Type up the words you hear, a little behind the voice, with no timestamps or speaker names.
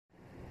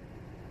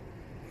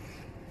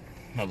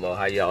Hello,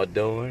 how y'all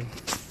doing?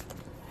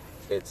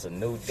 It's a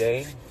new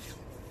day,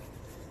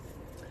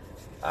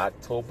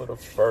 October the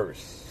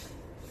 1st,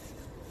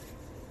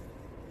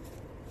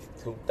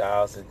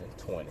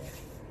 2020.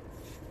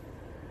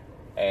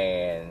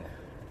 And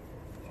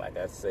like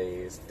I say,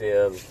 it's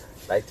still,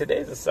 like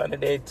today's a sunny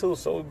day too,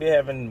 so we'll be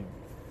having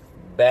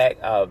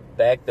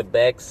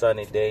back-to-back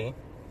sunny day.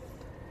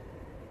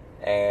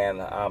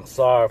 And I'm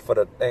sorry for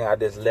the thing, I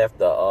just left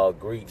the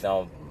greeting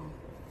on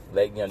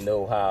letting you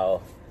know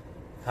how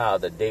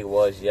the day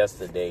was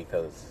yesterday,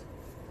 because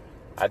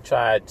I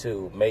tried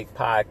to make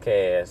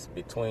podcasts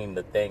between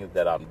the things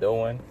that I'm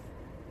doing.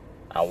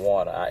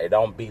 It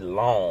don't be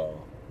long,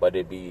 but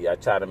I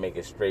try to make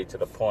it straight to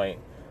the point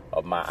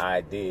of my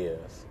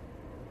ideas.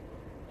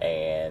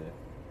 And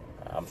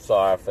I'm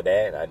sorry for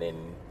that.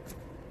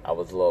 I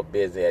was a little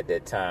busy at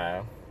that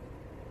time.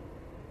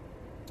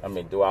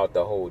 Throughout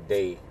the whole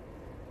day.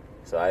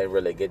 So I didn't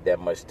really get that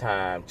much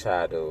time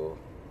try to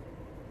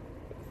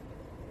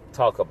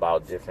talk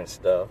about different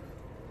stuff.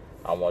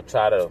 I'm going to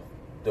try to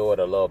do it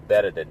a little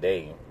better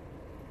today.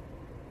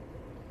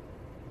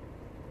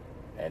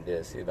 And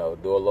just, do a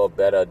little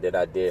better than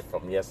I did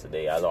from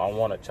yesterday. I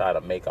want to try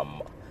to make a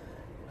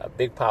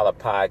big pile of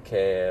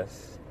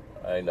podcasts,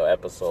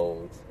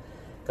 episodes,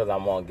 because I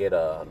want to get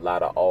a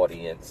lot of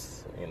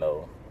audience,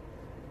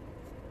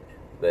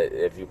 that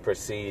if you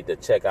proceed to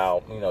check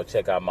out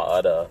my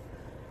other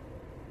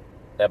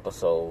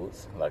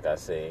episodes, like I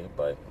say.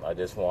 But I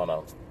just want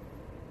to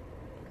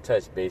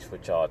touch base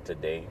with y'all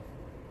today.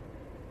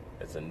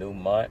 It's a new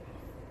month,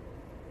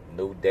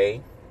 new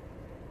day.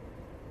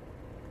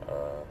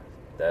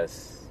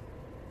 That's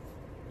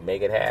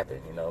make it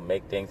happen,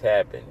 make things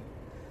happen.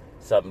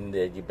 Something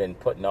that you've been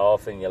putting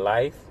off in your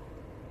life,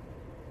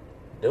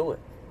 do it.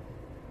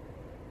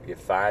 You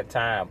find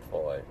time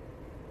for it.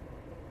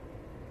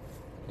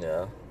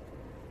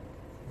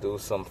 Do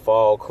some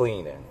fall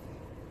cleaning.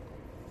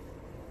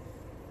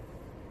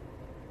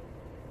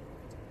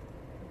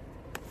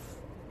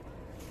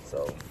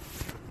 So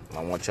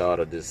I want y'all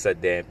to just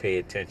sit there and pay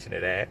attention to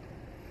that.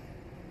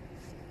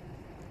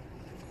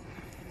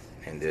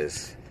 And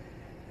this,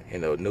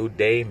 new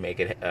day,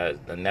 make it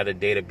another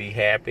day to be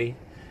happy.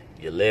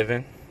 You're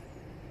living.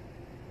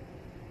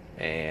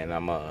 And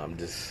I'm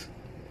just,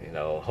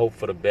 hope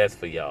for the best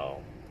for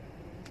y'all.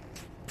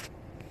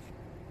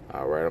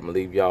 All right, I'm going to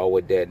leave y'all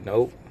with that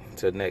note.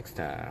 Until next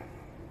time.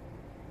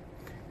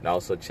 And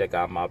also check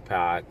out my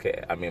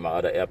podcast, my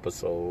other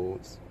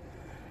episodes.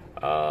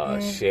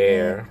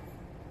 Share.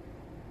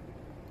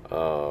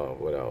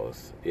 What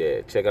else?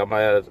 Yeah, check out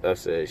my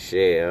other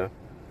share.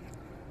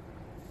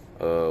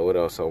 What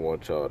else I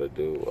want y'all to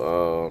do?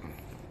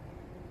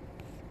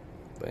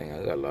 I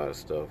got a lot of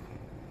stuff.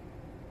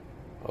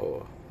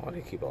 Oh, why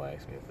they keep on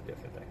asking me for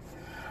different things?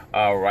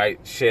 All right,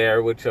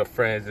 share with your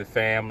friends and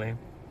family.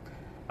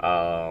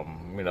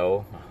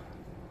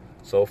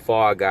 So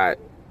far I got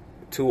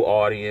two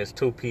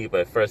people.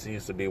 At first it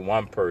used to be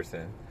one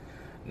person.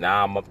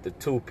 Now I'm up to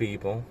 2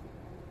 people.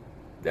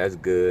 That's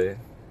good.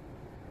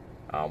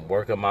 I'm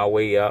working my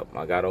way up.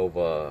 I got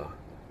over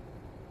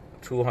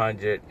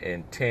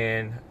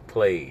 210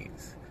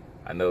 plays.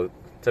 I know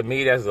to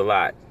me that's a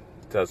lot.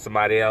 To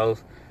somebody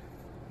else,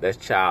 that's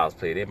child's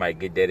play. They might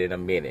get that in a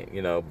minute,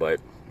 but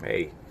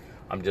hey,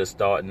 I'm just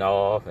starting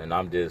off, and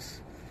I'm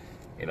just,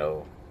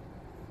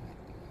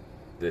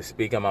 just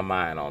speaking my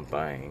mind on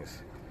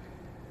things.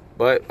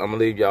 But I'm going to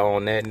leave y'all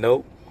on that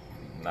note.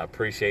 I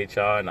appreciate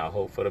y'all, and I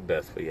hope for the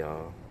best for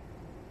y'all.